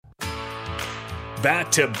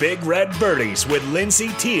Back to Big Red Birdies with Lindsay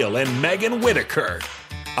Teal and Megan Whitaker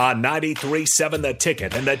on 93.7 The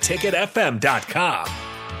Ticket and theticketfm.com.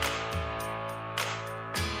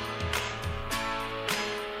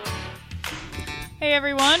 Hey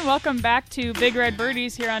everyone, welcome back to Big Red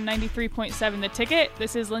Birdies here on 93.7 The Ticket.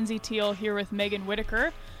 This is Lindsay Teal here with Megan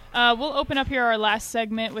Whitaker. We'll open up here our last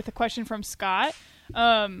segment with a question from Scott.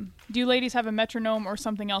 Do you ladies have a metronome or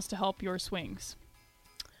something else to help your swings?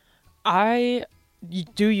 I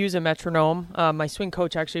do use a metronome. My swing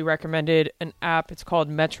coach actually recommended an app. It's called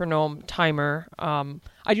Metronome Timer.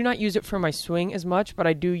 I do not use it for my swing as much, but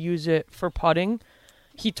I do use it for putting.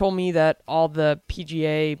 He told me that all the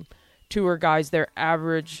PGA Tour guys, their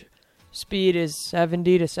average speed is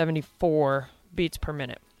 70 to 74 beats per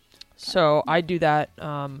minute. So I do that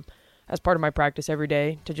as part of my practice every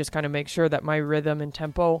day to just kind of make sure that my rhythm and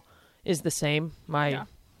tempo is the same.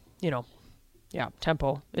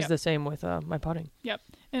 Tempo is the same with my putting. Yep.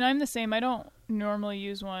 And I'm the same. I don't normally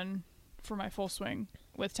use one for my full swing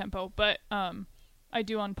with tempo, but I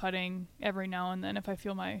do on putting every now and then. If I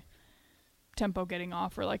feel my tempo getting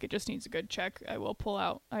off or like it just needs a good check, I will pull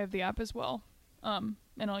out. I have the app as well, and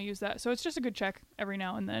I'll use that. So it's just a good check every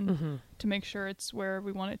now and then to make sure it's where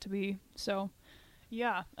we want it to be. So,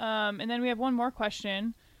 yeah. And then we have one more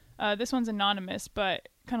question. This one's anonymous, but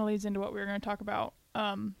kind of leads into what we were going to talk about.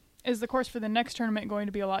 Is the course for the next tournament going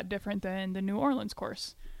to be a lot different than the New Orleans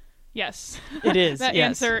course? Yes. It is. That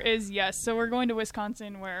yes. answer is yes. So we're going to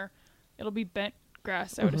Wisconsin where it'll be bent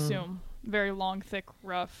grass, I would assume. Very long, thick,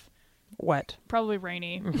 rough. Wet. Probably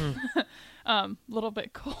rainy. A little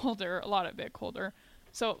bit colder, a lot of bit colder.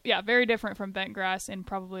 So, yeah, very different from bent grass and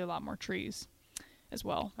probably a lot more trees as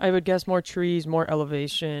well. I would guess more trees, more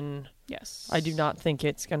elevation. Yes. I do not think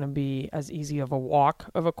it's going to be as easy of a walk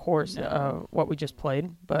of a course, what we just played.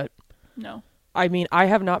 But no. I mean, I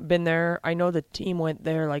have not been there. I know the team went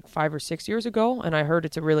there like 5 or 6 years ago, and I heard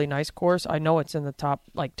it's a really nice course. I know it's in the top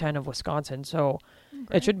like 10 of Wisconsin, so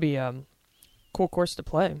it should be a cool course to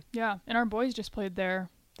play. Yeah, and our boys just played there.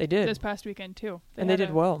 They did. This past weekend, too. They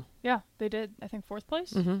did well. Yeah, they did. I think 4th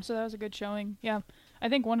place. So that was a good showing. Yeah. I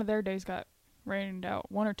think one of their days got rained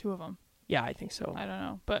out. 1 or 2 of them. Yeah, I think so. I don't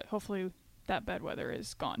know. But hopefully that bad weather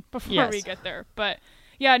is gone before we get there. But,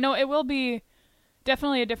 yeah, no, it will be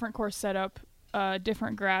definitely a different course setup,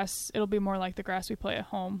 different grass. It'll be more like the grass we play at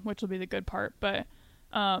home, which will be the good part. But,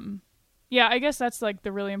 yeah, I guess that's like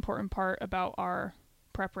the really important part about our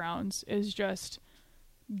prep rounds is just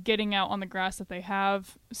getting out on the grass that they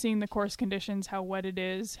have, seeing the course conditions, how wet it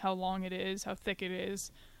is, how long it is, how thick it is,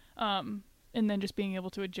 and then just being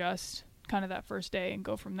able to adjust kind of that first day and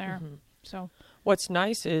go from there. So what's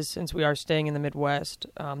nice is since we are staying in the Midwest,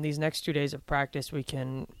 these next 2 days of practice we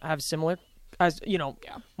can have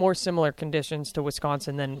more similar conditions to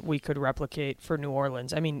Wisconsin than we could replicate for New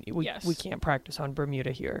Orleans. I mean, we can't practice on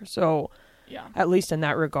Bermuda here, so at least in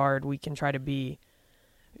that regard we can try to be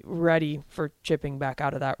ready for chipping back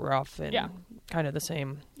out of that rough and kind of the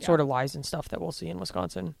same sort of lies and stuff that we'll see in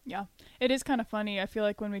Wisconsin. Yeah. It is kind of funny. I feel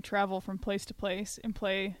like when we travel from place to place and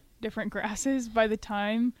play different grasses, by the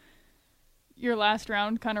time your last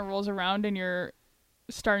round kind of rolls around and you're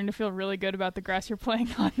starting to feel really good about the grass you're playing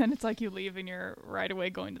on, then it's like you leave and you're right away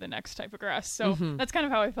going to the next type of grass. So that's kind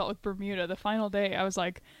of how I felt with Bermuda. The final day, I was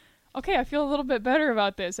like, okay, I feel a little bit better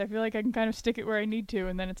about this. I feel like I can kind of stick it where I need to.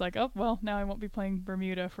 And then it's like, oh, well, now I won't be playing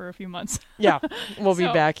Bermuda for a few months. Yeah, we'll be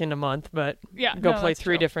back in a month, but play 3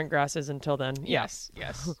 true. different grasses until then. Yes.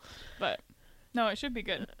 But no, it should be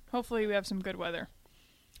good. Hopefully we have some good weather.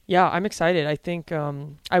 Yeah, I'm excited. I think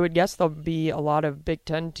I would guess there'll be a lot of Big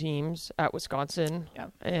Ten teams at Wisconsin. Yeah.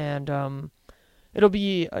 And it'll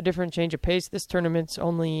be a different change of pace. This tournament's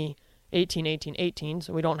only 18,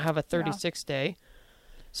 so we don't have a 36-day.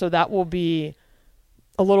 So that will be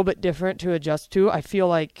a little bit different to adjust to. I feel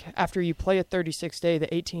like after you play a 36-day, the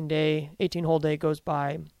 18-hole day goes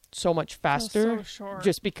by so much faster. So short.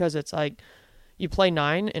 Just because it's like you play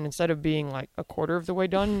 9, and instead of being like a quarter of the way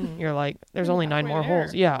done, you're like, there's only 9 more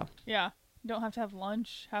holes. Yeah. Yeah. You don't have to have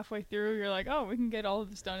lunch halfway through. You're like, oh, we can get all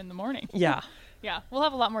of this done in the morning. Yeah. Yeah. We'll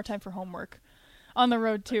have a lot more time for homework on the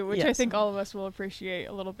road too, which I think all of us will appreciate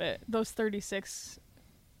a little bit. Those 36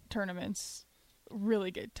 tournaments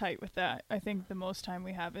really get tight with that. I think the most time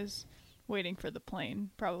we have is waiting for the plane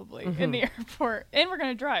probably in the airport, and we're going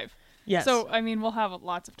to drive. Yes. So, I mean, we'll have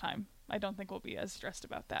lots of time. I don't think we'll be as stressed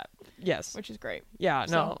about that. Yes. Which is great. Yeah,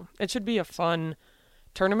 no. It should be a fun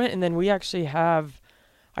tournament, and then we actually have,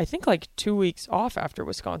 I think, like 2 weeks off after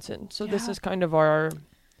Wisconsin. So this is kind of our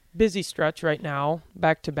busy stretch right now,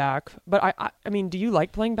 back to back. But I mean, do you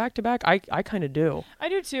like playing back to back? I kind of do. I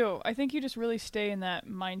do too. I think you just really stay in that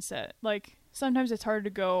mindset. Like, sometimes it's hard to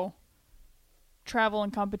go travel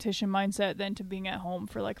and competition mindset than to being at home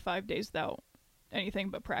for like 5 days without anything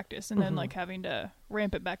but practice, and then like having to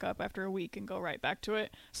ramp it back up after a week and go right back to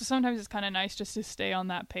it. So sometimes it's kind of nice just to stay on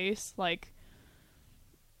that pace. Like,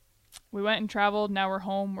 we went and traveled, now we're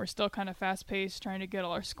home, we're still kind of fast paced, trying to get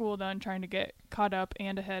all our school done, trying to get caught up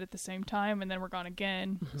and ahead at the same time, and then we're gone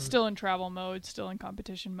again, still in travel mode, still in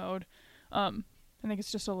competition mode. I think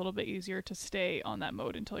it's just a little bit easier to stay on that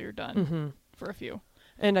mode until you're done for a few.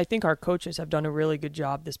 And I think our coaches have done a really good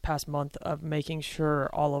job this past month of making sure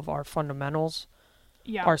all of our fundamentals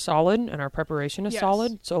are solid and our preparation is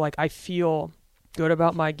solid. So like, I feel good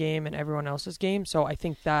about my game and everyone else's game. So I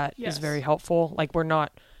think that is very helpful. Like, we're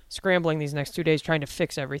not scrambling these next 2 days trying to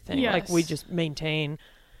fix everything. Like, we just maintain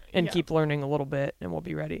and keep learning a little bit and we'll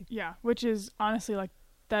be ready. Yeah. Which is honestly, like,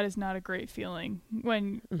 that is not a great feeling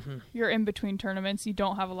when you're in between tournaments, you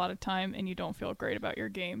don't have a lot of time and you don't feel great about your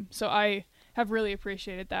game. So I have really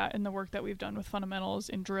appreciated that in the work that we've done with fundamentals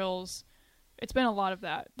and drills. It's been a lot of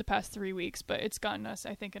that the past 3 weeks, but it's gotten us,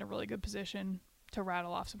 I think, in a really good position to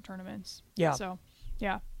rattle off some tournaments. Yeah. So,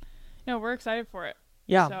 yeah. No, we're excited for it.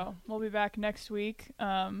 Yeah. So we'll be back next week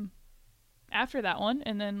after that one.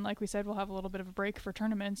 And then, like we said, we'll have a little bit of a break for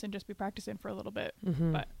tournaments and just be practicing for a little bit.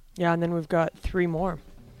 But yeah, and then we've got 3 more.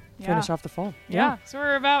 Finish off the fall. Yeah. So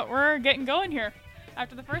we're getting going here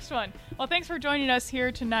after the first one. Well, thanks for joining us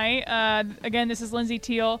here tonight. Again, this is Lindsay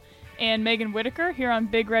Teal and Megan Whitaker here on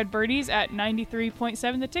Big Red Birdies at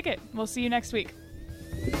 93.7 The Ticket. We'll see you next week.